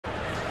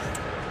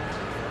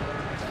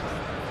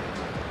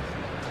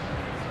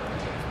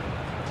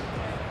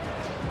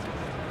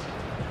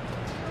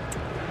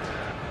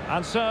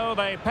And so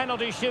the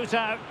penalty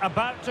shootout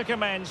about to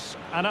commence.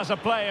 And as a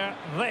player,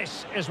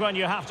 this is when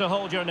you have to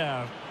hold your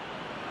nerve.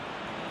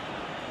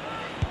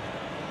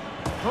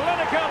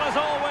 Clinical as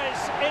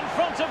always, in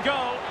front of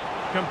goal.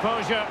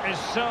 Composure is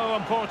so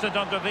important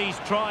under these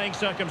trying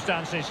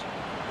circumstances.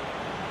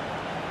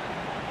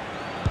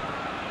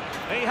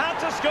 He had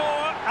to score,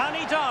 and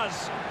he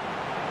does.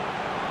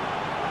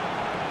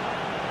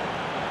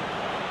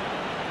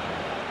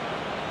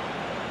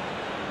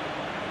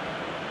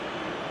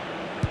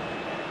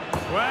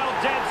 Well,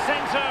 dead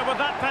centre with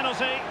that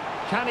penalty.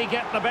 Can he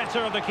get the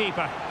better of the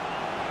keeper?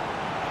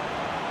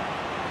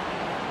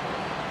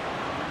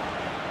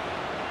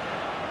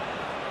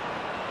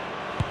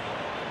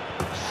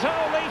 So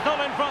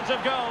lethal in front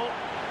of goal.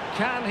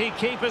 Can he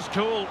keep his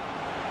cool?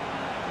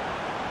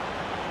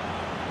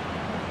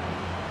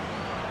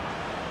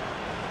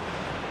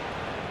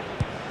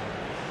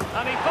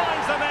 And he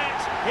finds the net.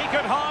 He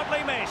could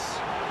hardly miss.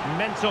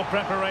 Mental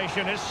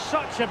preparation is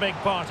such a big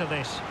part of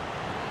this.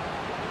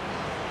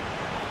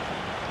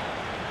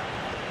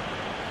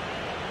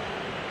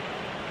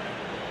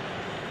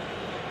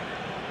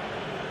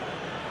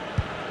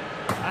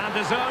 And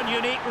his own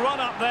unique run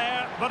up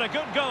there, but a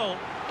good goal.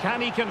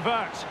 Can he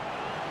convert?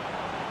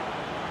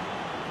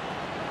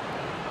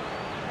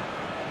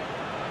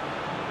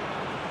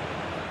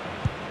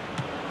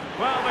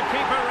 Well, the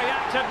keeper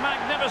reacted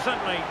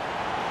magnificently.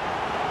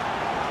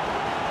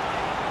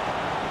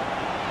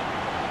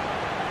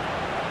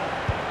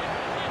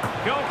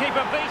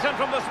 Goalkeeper beaten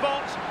from the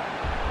spot.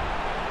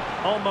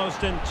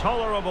 Almost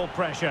intolerable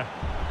pressure.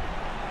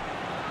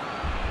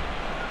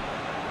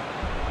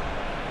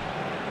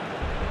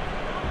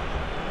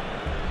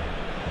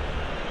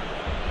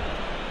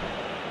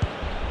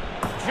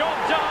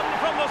 Job done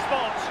from the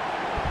spot.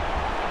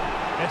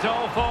 It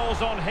all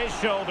falls on his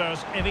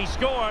shoulders. If he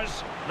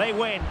scores, they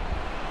win.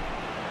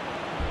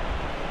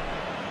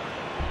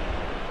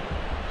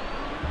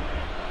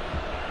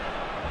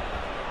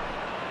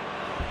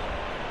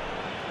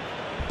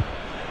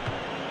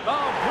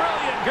 Oh,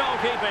 brilliant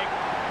goalkeeping.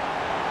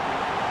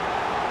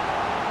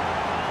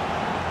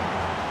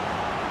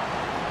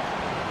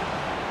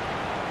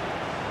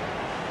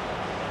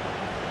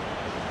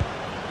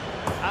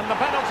 And the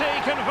penalty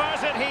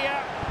converted here.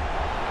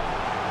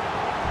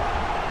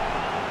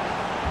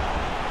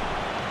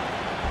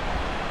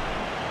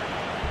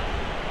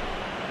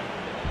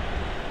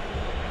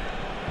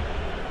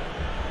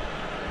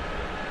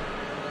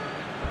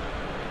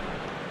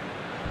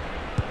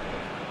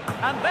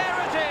 And there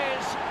it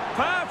is,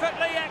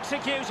 perfectly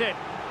executed.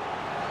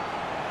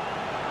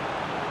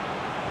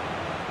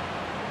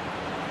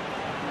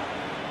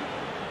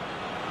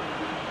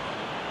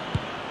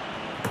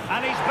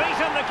 And he's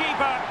beaten the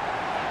keeper.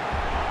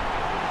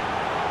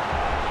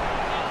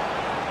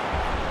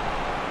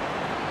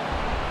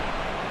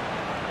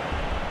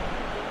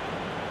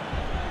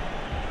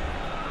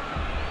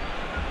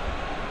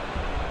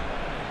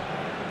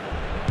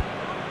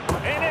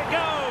 In it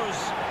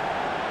goes.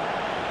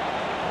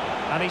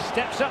 And he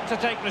steps up to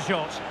take the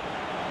shot.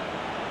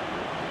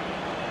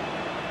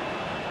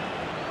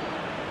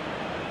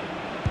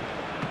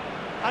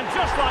 And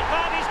just like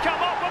that, he's come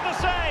up with the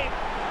save.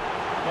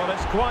 Well,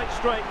 it's quite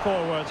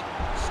straightforward.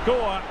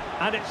 Score,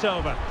 and it's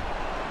over.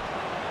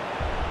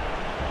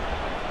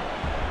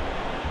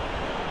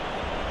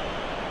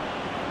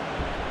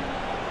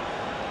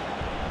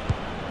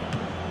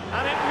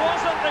 And it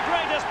wasn't the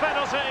greatest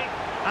penalty,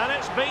 and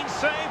it's been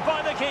saved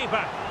by the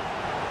keeper.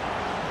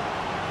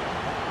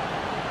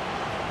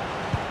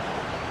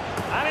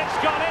 And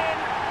it's gone in.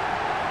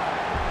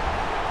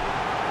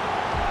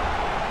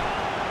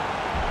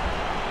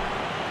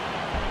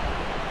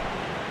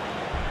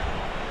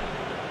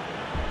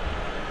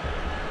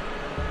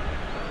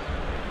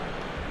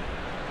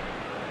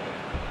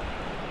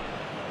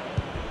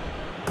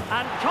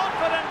 And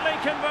confidently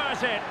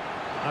converted.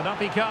 And up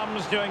he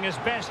comes, doing his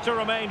best to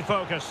remain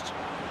focused.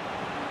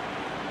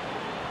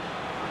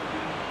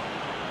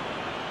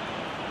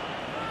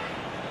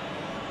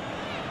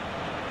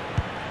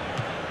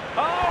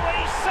 Oh,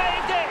 he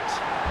saved it!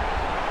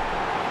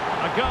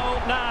 A goal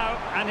now,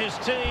 and his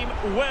team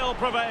will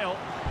prevail.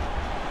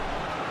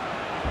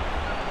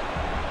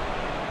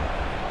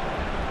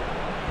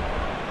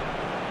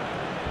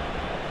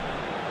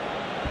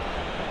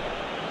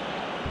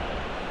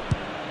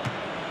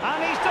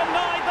 And he's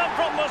denied them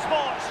from the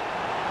spot.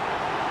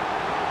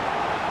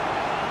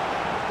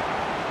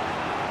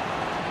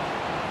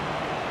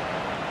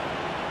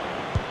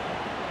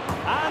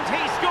 And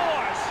he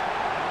scores.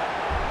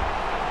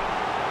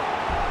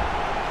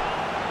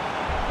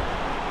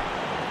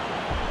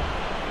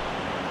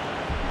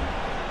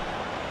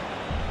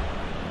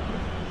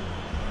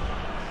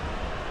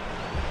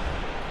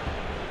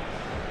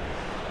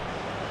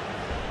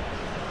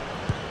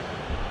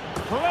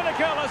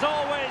 Clinical as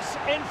always,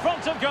 in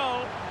front of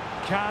goal.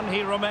 Can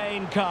he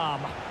remain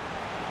calm?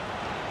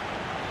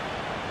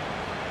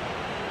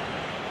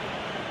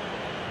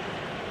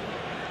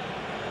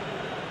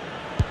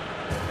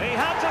 He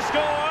had to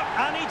score,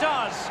 and he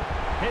does.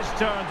 His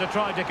turn to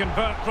try to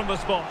convert from the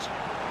spot.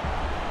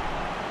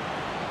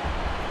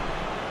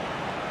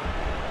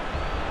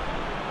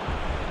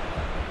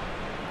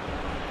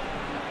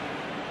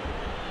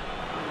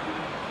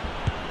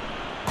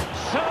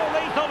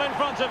 still in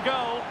front of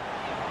goal.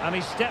 And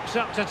he steps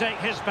up to take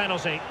his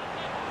penalty.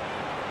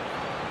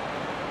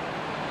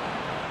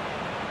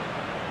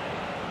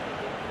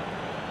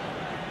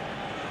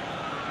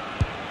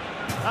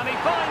 And he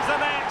finds the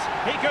net.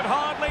 He could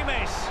hardly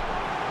miss.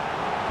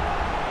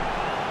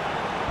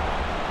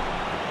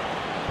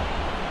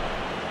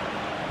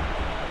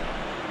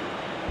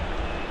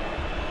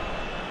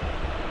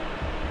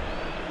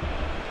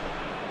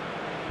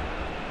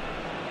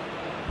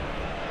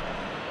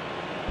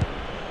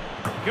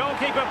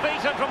 Goalkeeper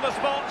beaten from the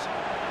spot.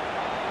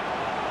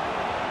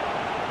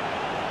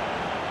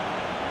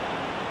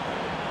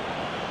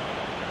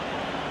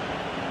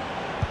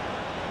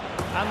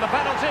 And the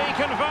penalty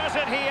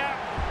converted here.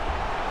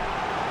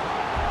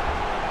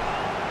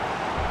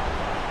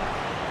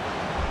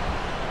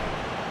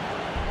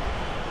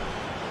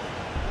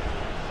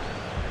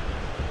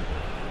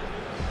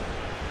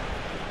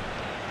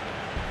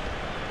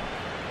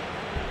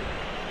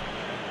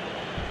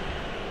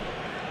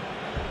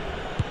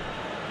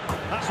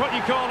 That's what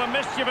you call a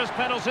mischievous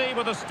penalty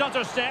with a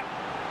stutter step.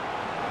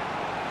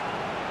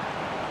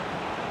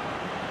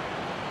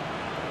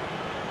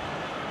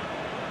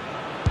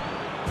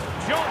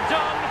 Job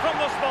done from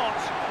the spot.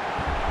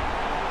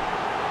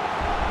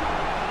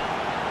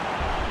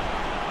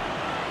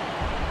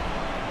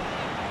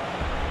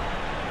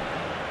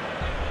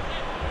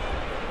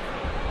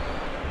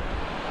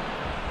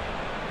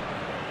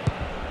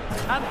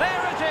 And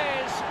there it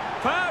is,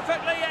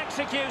 perfectly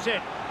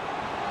executed.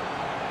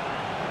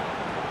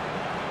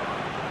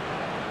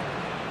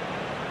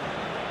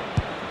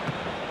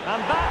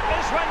 And that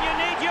is when you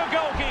need your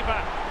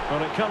goalkeeper.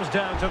 Well, it comes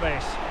down to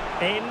this.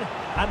 In,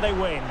 and they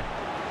win.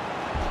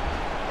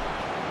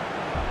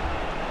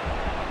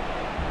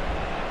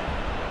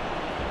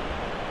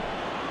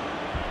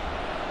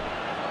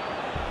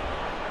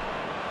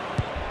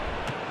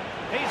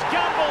 He's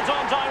gambled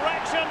on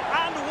direction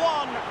and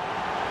won.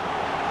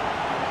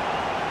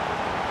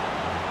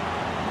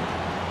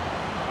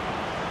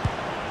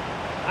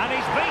 And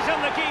he's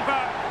beaten the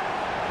keeper.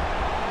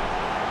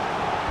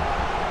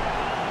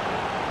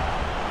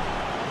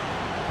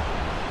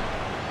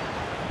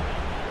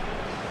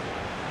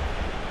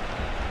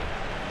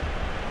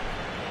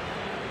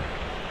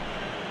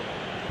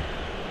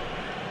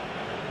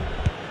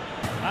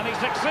 And he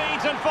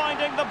succeeds in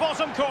finding the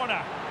bottom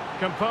corner.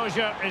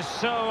 Composure is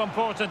so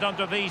important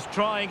under these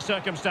trying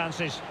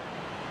circumstances.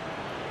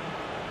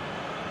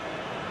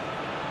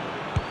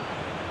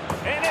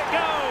 In it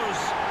goes!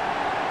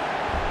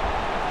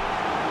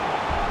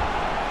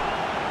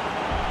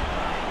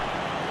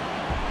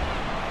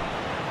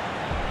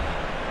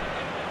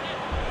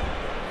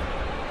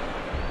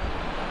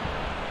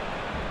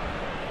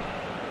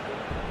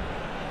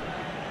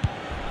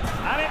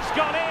 And it's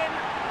gone in!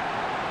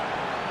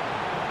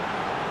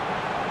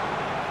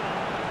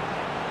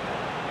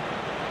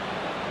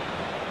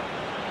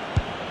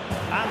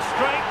 And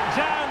straight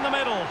down the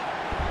middle.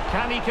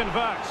 Can he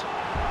convert?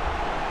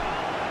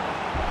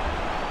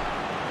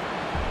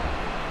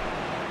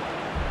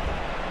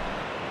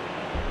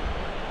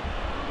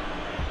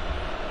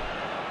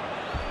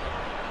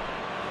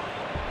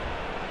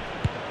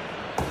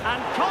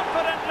 And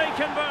confidently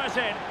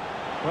converted.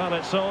 Well,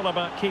 it's all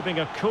about keeping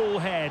a cool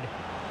head.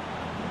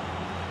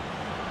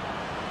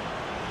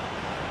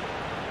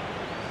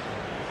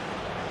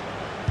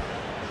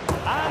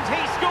 And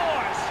he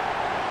scores!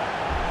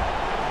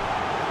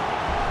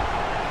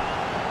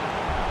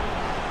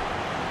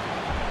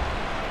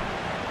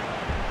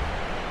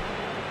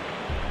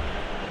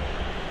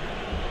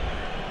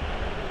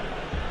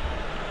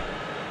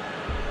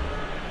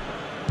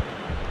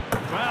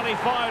 Well, he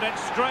fired it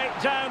straight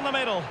down the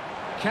middle.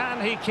 Can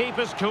he keep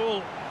his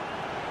cool?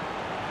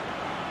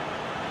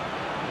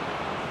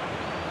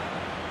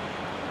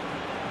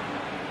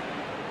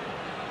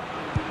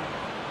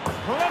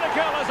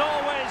 Clinical as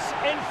always,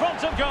 in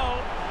front of goal.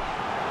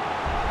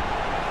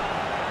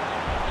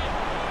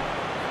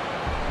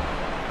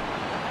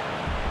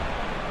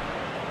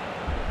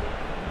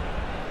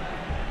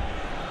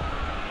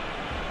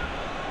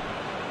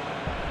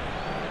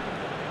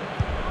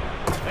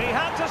 He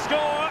had to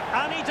score,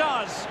 and he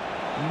does.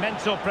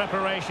 Mental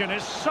preparation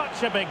is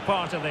such a big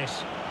part of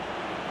this.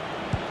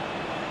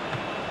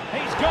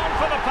 He's gone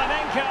for the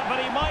Panenka,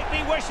 but he might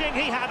be wishing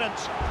he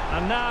hadn't.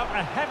 And now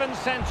a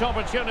heaven-sent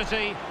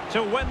opportunity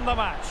to win the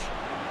match.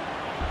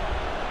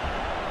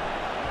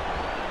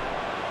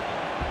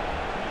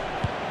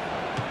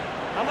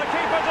 And the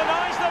keeper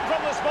denies them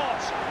from the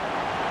spot.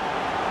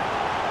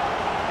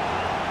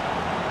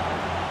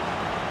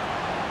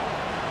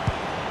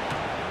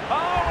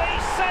 Oh, he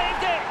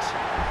saved it!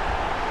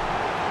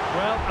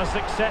 Well, a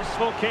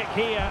successful kick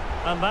here,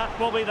 and that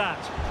will be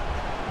that.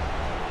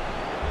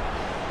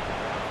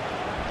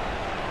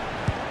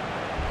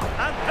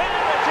 And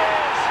there it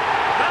is!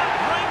 That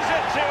brings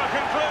it to a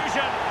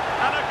conclusion,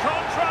 and a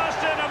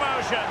contrast in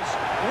emotions.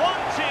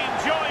 One team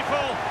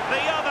joyful,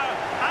 the other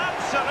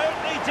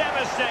absolutely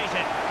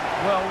devastated.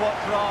 Well, what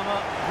drama,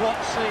 what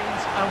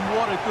scenes, and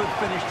what a good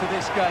finish to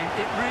this game.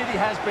 It really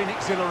has been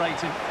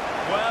exhilarating.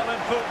 Well,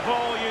 in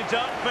football, you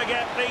don't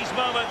forget these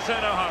moments in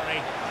a hurry.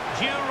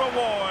 Due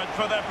reward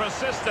for their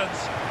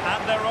persistence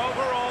and their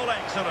overall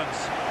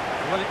excellence.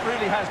 Well, it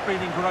really has been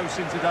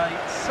engrossing today.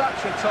 Such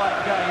a tight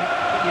game,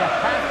 but you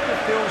have to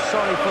feel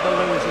sorry for the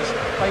losers.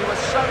 They were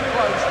so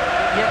close,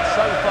 but yet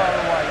so far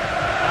away.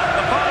 And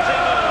the party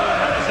mood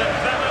has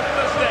enveloped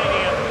the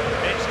stadium.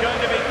 It's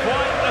going to be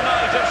quite the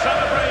night of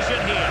celebration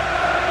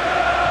here.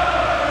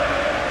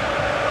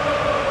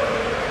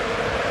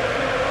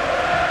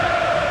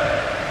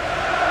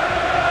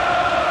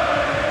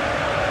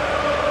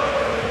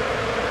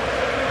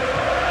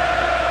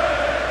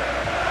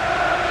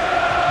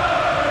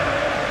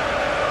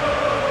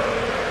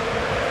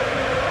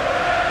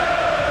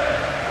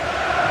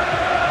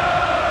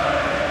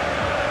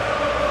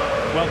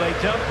 Well, they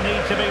don't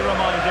need to be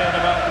reminded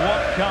about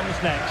what comes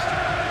next.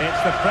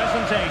 It's the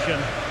presentation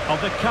of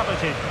the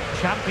coveted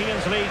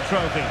Champions League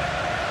trophy.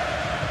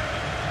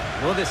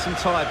 Well, there's some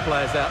tired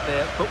players out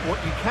there, but what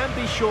you can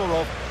be sure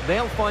of,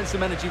 they'll find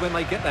some energy when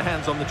they get their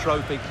hands on the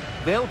trophy.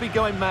 They'll be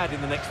going mad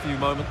in the next few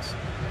moments.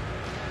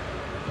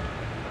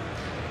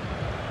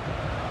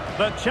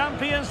 The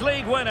Champions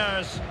League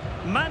winners,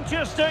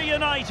 Manchester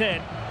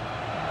United.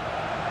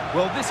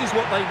 Well, this is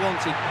what they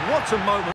wanted. What a moment.